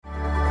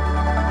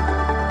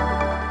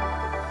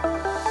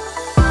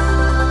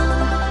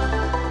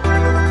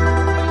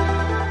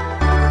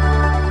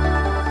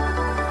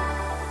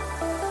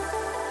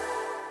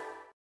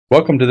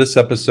Welcome to this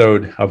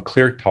episode of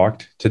Clear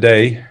Talk.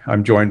 Today,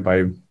 I'm joined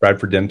by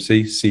Bradford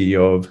Dempsey,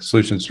 CEO of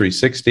Solutions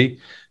 360,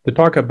 to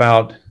talk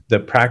about the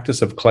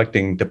practice of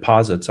collecting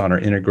deposits on our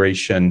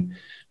integration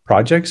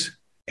projects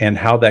and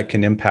how that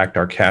can impact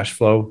our cash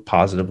flow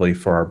positively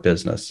for our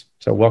business.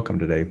 So welcome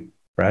today,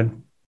 Brad.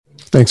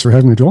 Thanks for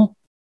having me, Joel.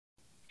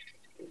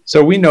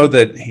 So we know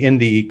that in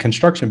the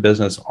construction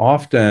business,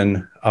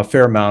 often a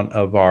fair amount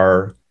of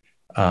our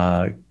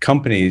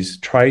companies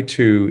try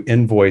to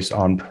invoice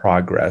on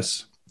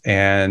progress.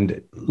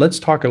 And let's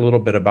talk a little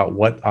bit about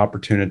what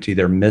opportunity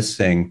they're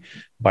missing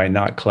by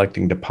not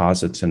collecting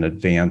deposits in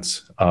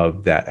advance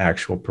of that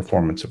actual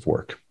performance of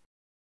work.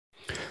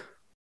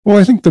 Well,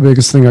 I think the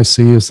biggest thing I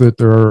see is that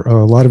there are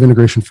a lot of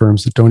integration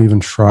firms that don't even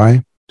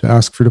try to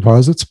ask for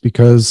deposits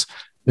because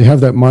they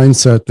have that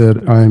mindset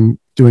that I'm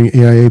doing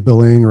AIA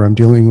billing or I'm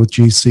dealing with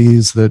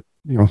GCs that,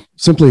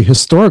 simply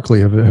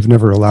historically have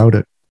never allowed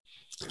it.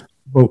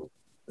 But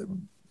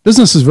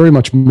business is very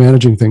much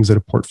managing things at a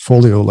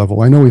portfolio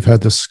level. I know we've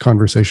had this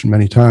conversation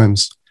many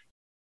times.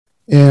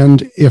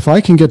 And if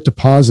I can get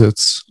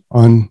deposits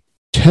on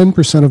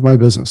 10% of my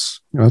business,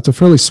 it's a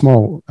fairly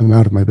small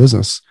amount of my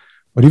business,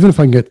 but even if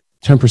I can get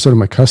 10% of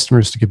my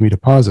customers to give me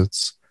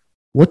deposits,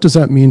 what does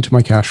that mean to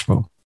my cash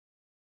flow?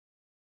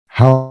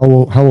 How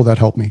will that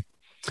help me?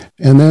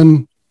 And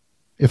then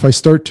if I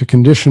start to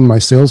condition my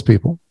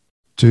salespeople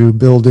to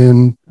build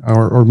in,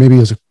 or maybe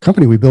as a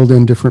company, we build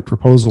in different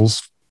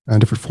proposals and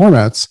different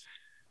formats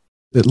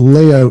that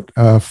lay out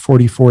a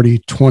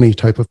 40-40-20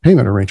 type of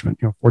payment arrangement,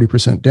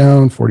 40%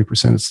 down,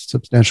 40% at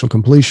substantial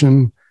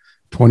completion,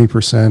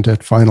 20%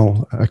 at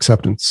final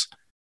acceptance.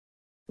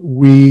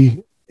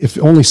 If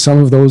only some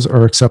of those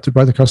are accepted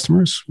by the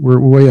customers, we're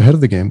way ahead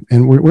of the game.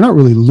 And we're not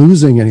really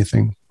losing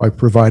anything by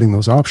providing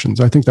those options.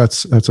 I think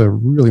that's a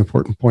really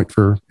important point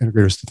for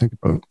integrators to think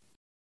about.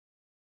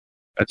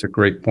 That's a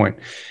great point.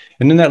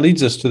 And then that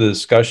leads us to the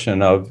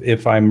discussion of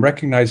if I'm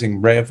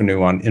recognizing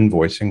revenue on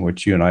invoicing,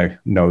 which you and I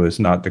know is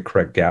not the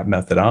correct GAAP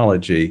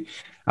methodology,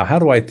 how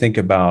do I think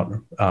about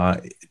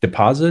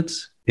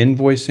deposits,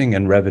 invoicing,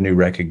 and revenue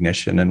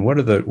recognition? And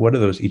what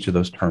do each of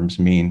those terms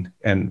mean?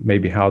 And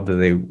maybe how do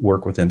they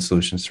work within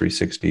Solutions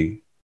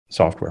 360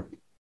 software?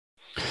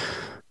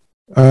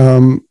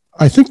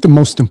 I think the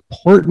most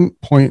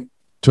important point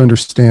to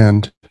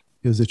understand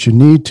is that you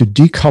need to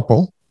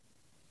decouple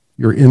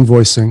your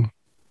invoicing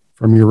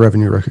from your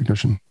revenue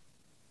recognition.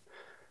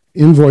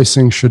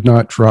 Invoicing should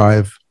not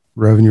drive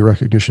revenue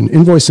recognition.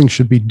 Invoicing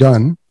should be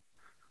done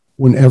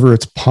whenever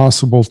it's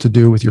possible to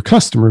do with your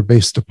customer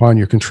based upon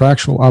your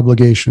contractual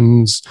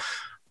obligations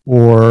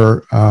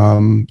or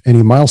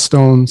any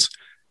milestones.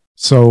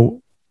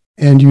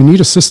 And you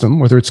need a system,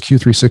 whether it's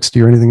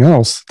Q360 or anything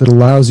else, that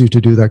allows you to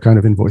do that kind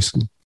of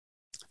invoicing.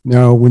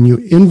 Now, when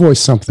you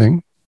invoice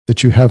something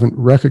that you haven't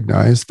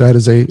recognized, that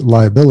is a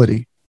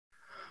liability.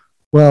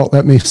 Well,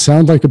 that may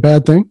sound like a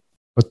bad thing,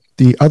 but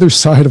the other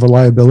side of a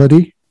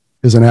liability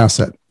is an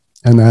asset,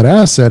 and that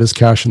asset is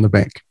cash in the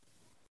bank.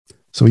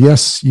 So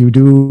yes, you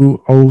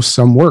do owe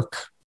some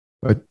work,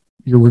 but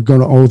you're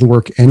going to owe the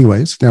work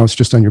anyways. Now it's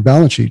just on your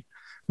balance sheet,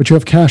 but you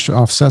have cash to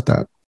offset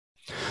that.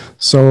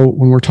 So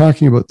when we're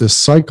talking about this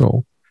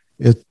cycle,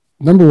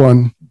 number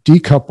one,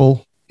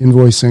 decouple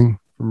invoicing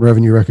from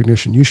revenue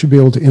recognition. You should be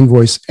able to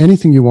invoice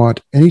anything you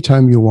want,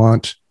 anytime you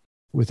want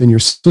within your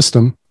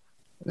system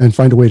and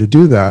find a way to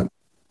do that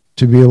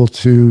to be able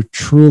to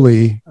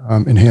truly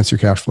enhance your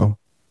cash flow.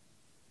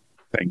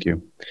 Thank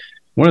you.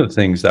 One of the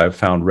things that I've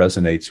found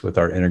resonates with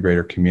our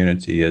integrator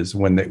community is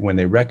when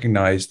they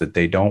recognize that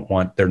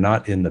they're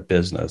not in the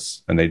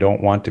business and they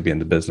don't want to be in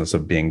the business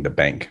of being the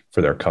bank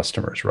for their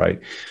customers,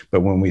 right?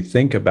 But when we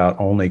think about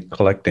only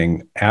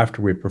collecting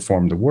after we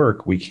perform the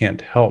work, we can't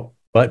help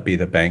but be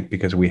the bank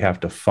because we have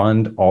to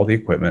fund all the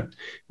equipment,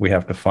 we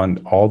have to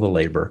fund all the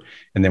labor,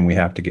 and then we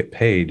have to get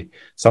paid,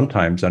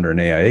 sometimes under an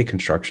AIA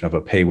construction of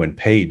a pay when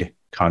paid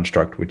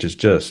construct, which is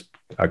just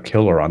a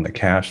killer on the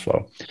cash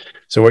flow.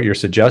 So what you're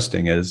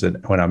suggesting is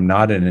that when I'm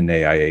not in an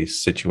AIA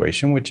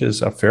situation, which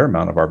is a fair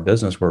amount of our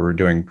business where we're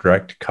doing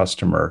direct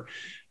customer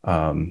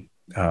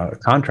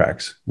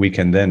contracts, we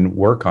can then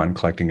work on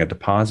collecting a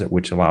deposit,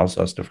 which allows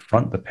us to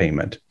front the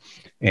payment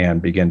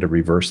and begin to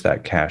reverse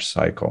that cash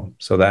cycle.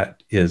 So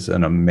that is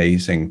an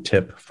amazing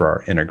tip for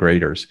our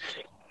integrators.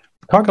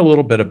 Talk a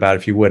little bit about,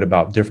 if you would,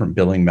 about different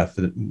billing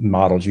method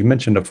models. You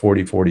mentioned a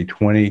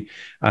 40-40-20.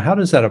 How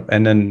does that,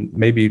 and then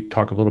maybe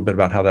talk a little bit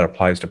about how that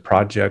applies to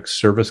projects,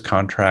 service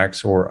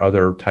contracts, or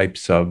other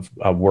types of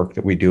work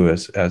that we do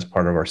as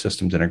part of our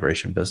systems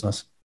integration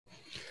business.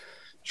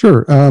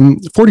 Sure.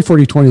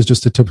 40-40-20 is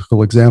just a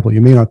typical example.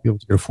 You may not be able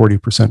to get a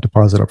 40%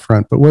 deposit up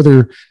front, but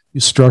whether you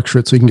structure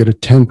it so you can get a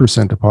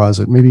 10%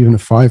 deposit, maybe even a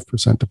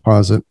 5%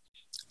 deposit,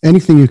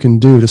 anything you can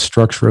do to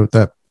structure out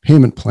that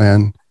payment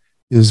plan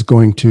is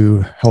going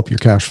to help your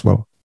cash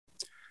flow.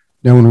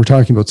 Now, when we're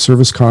talking about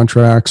service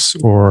contracts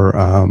or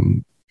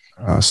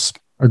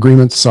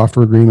agreements,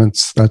 software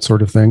agreements, that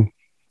sort of thing,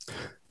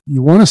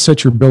 you want to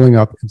set your billing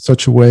up in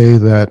such a way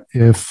that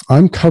if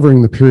I'm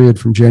covering the period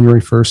from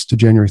January 1st to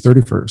January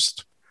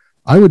 31st,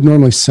 I would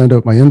normally send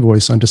out my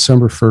invoice on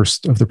December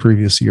 1st of the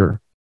previous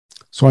year.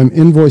 So I'm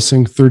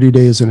invoicing 30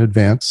 days in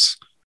advance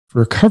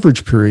for a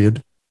coverage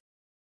period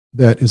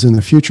that is in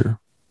the future.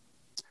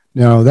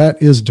 Now, that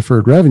is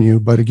deferred revenue,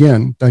 but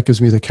again, that gives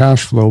me the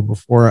cash flow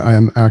before I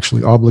am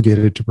actually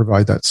obligated to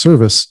provide that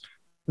service,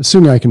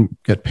 assuming I can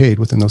get paid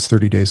within those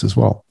 30 days as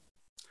well.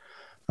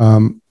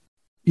 Even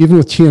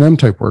with T&M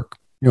type work,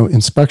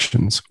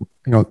 inspections,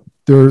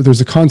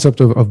 there's a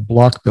concept of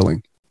block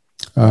billing,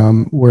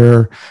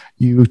 where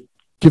you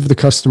give the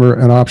customer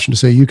an option to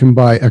say, you can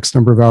buy X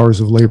number of hours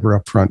of labor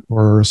upfront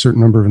or a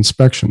certain number of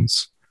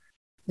inspections,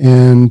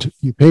 and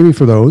you pay me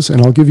for those,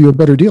 and I'll give you a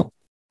better deal.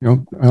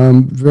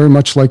 Very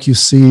much like you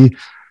see,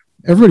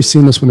 everybody's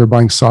seen this when they're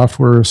buying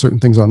software or certain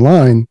things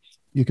online.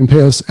 You can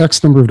pay us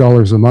X number of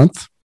dollars a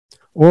month,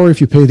 or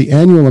if you pay the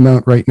annual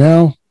amount right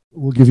now,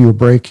 we'll give you a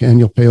break and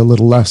you'll pay a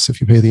little less if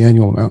you pay the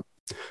annual amount.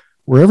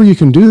 Wherever you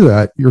can do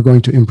that, you're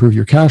going to improve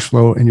your cash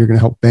flow and you're going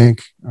to help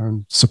bank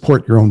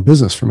support your own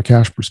business from a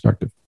cash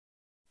perspective.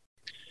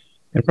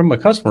 And from a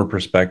customer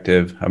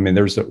perspective, I mean,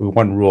 there's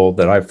one rule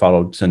that I've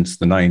followed since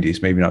the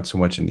 90s, maybe not so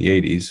much in the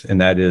 80s,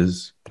 and that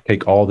is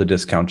take all the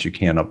discounts you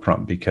can up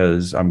front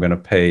because I'm going to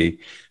pay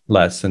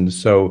less. And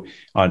so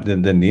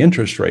than the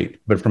interest rate.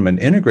 But from an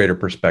integrator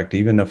perspective,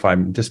 even if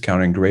I'm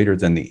discounting greater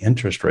than the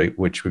interest rate,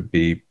 which would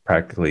be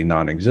practically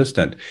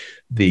non-existent,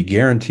 the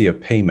guarantee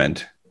of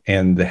payment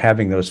and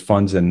having those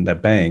funds in the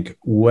bank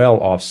well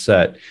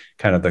offset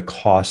kind of the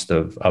cost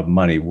of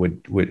money.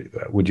 Would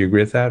you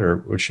agree with that,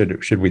 or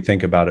should we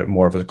think about it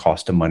more of a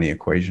cost of money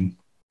equation?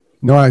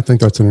 No, I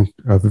think that's a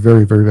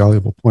very, very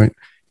valuable point.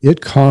 It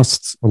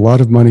costs a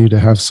lot of money to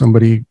have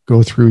somebody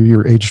go through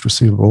your aged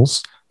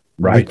receivables,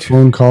 right? Make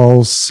phone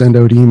calls, send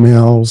out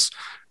emails,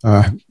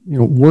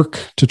 work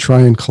to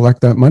try and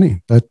collect that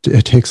money.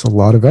 It takes a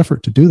lot of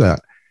effort to do that.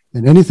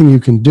 And anything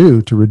you can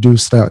do to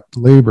reduce that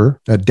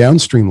labor, that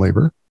downstream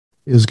labor,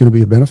 is going to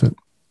be a benefit.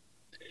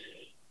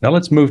 Now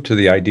let's move to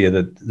the idea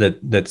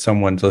that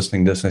someone's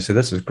listening to this and they say,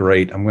 this is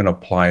great, I'm going to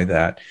apply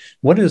that.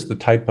 What is the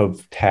type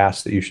of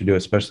task that you should do,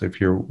 especially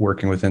if you're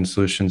working within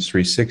Solutions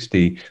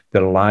 360,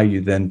 that allow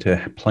you then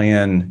to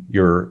plan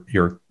your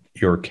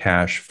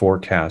cash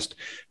forecast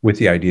with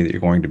the idea that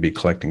you're going to be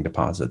collecting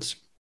deposits?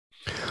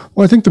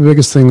 Well, I think the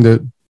biggest thing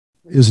that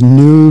is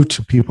new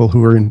to people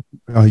who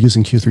are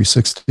using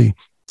Q360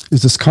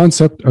 is this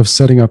concept of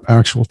setting up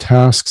actual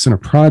tasks in a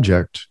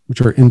project,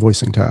 which are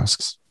invoicing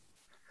tasks.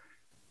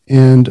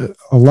 And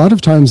a lot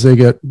of times they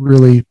get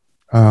really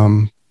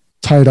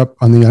tied up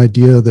on the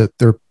idea that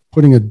they're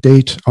putting a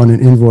date on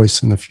an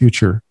invoice in the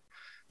future.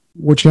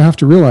 What you have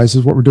to realize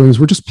is what we're doing is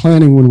we're just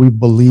planning when we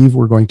believe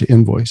we're going to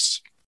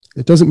invoice.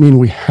 It doesn't mean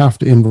we have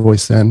to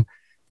invoice then.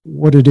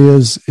 What it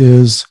is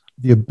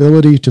the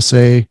ability to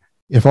say,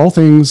 if all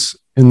things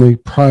in the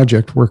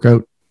project work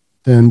out,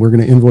 then we're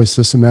going to invoice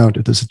this amount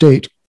at this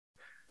date.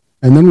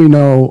 And then we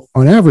know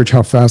on average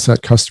how fast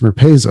that customer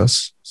pays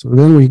us. So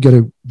then we get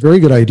a very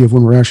good idea of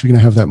when we're actually going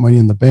to have that money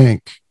in the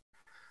bank.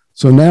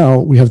 So now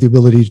we have the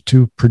ability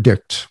to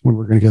predict when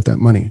we're going to get that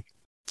money.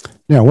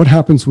 Now, what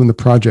happens when the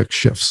project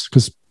shifts?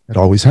 Because it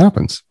always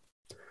happens.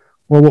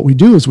 Well, what we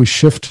do is we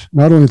shift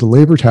not only the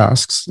labor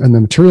tasks and the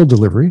material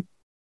delivery,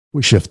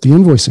 we shift the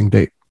invoicing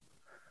date.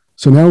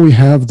 So now we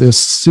have this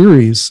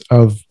series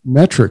of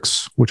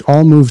metrics which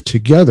all move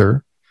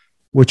together,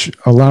 which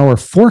allow our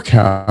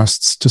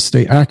forecasts to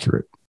stay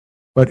accurate.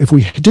 But if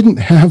we didn't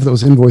have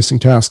those invoicing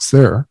tasks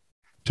there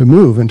to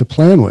move and to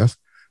plan with,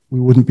 we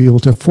wouldn't be able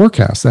to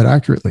forecast that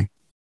accurately.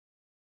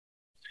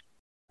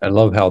 I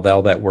love how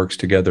that works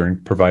together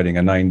in providing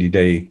a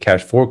 90-day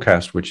cash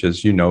forecast, which,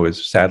 as you know,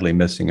 is sadly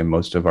missing in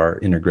most of our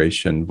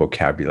integration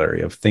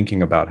vocabulary of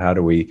thinking about how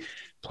do we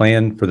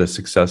plan for the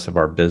success of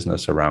our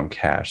business around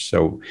cash.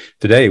 So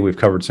today we've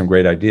covered some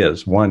great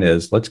ideas. One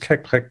is let's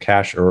collect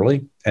cash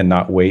early and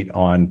not wait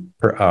on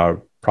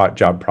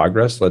job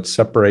progress. Let's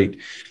separate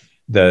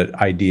the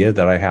idea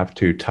that I have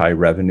to tie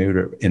revenue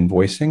to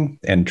invoicing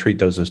and treat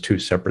those as two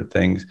separate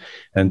things.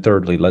 And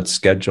thirdly, let's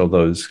schedule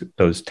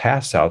those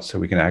tasks out so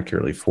we can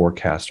accurately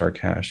forecast our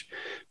cash.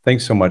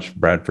 Thanks so much,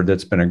 Bradford.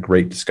 That's been a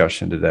great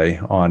discussion today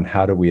on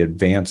how do we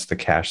advance the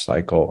cash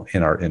cycle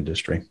in our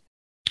industry.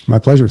 My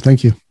pleasure.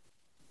 Thank you.